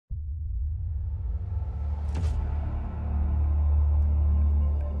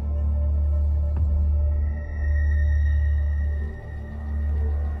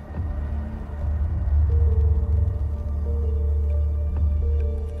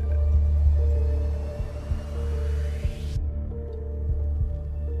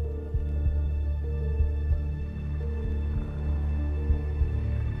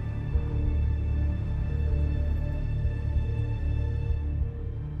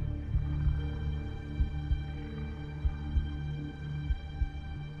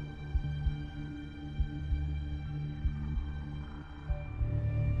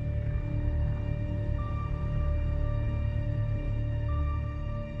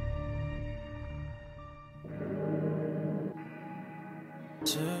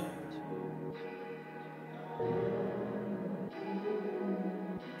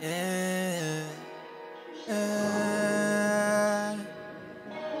Yeah, yeah.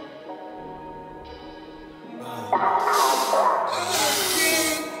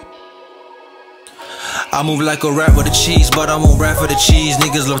 I move like a rat with a cheese, but I won't rap for the cheese.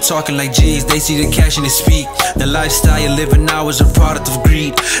 Niggas love talking like G's, they see the cash and they speak. The lifestyle you're living now is a product of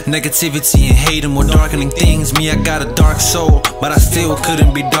greed. Negativity and hate and more darkening things. Me, I got a dark soul, but I still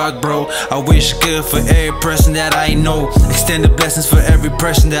couldn't be dark, bro. I wish good for every person that I know. Extended blessings for every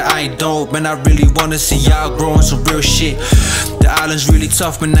person that I don't. Man, I really wanna see y'all growing some real shit. The island's really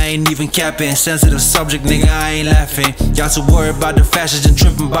tough, man, I ain't even capping. Sensitive subject, nigga, I ain't laughing. Y'all too worried about the fashions and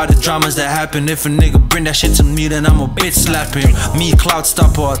tripping about the dramas that happen. If a nigga bring that shit to me, then I'm a bitch slapping. Me, cloud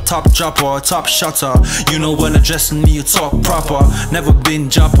stopper, top dropper, top shutter. You know when addressing me, you talk proper. Never been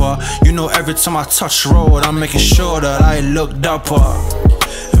jumper. You know every time I touch road, I'm making sure that I look dapper.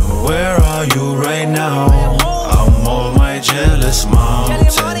 Where are you right now? I'm on my jealous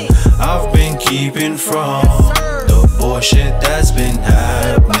mountain. I've been keeping from the bullshit that's been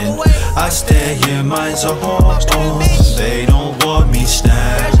happening. I stay in my zone. They don't want me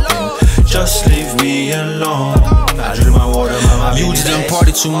snapping. Just leave me alone. I drink my water, my You just done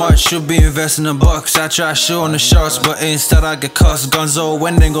party too much, should be investing in bucks. I try showing the shots, but instead I get cussed. Gonzo,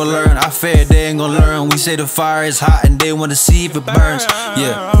 when they gon' learn? I fear they ain't gon' learn. We say the fire is hot and they wanna see if it burns.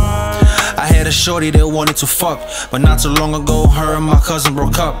 Yeah, I had a shorty that wanted to fuck, but not too long ago, her and my cousin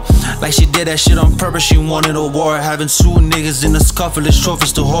broke up. Like she did that shit on purpose, she wanted a war. Having two niggas in the scuffle is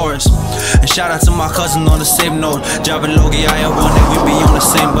trophies to whores. And shout out to my cousin on the same note. Jobbing Logie, I am one that we be on the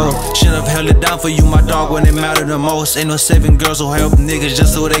same boat. Should've held it down for you, my dog, when it mattered the most. Ain't no saving girls who help niggas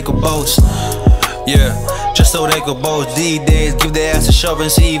just so they could boast. Yeah, just so they could boast. These days, give their ass a shove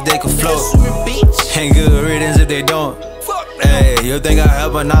and see if they could float. Ain't good riddance if they don't. Hey, you think I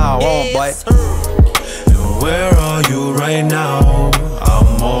help, but nah, I won't, boy. Where are you right now?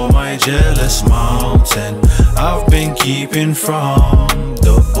 I'm on my jealous mountain. I've been keeping from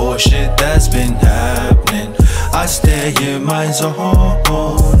the bullshit that's been happening. I stay in my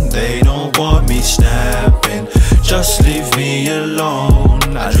zone. They don't want me snapping. Just leave me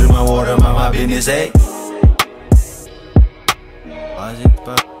alone. I drink my water, mind my business, eh?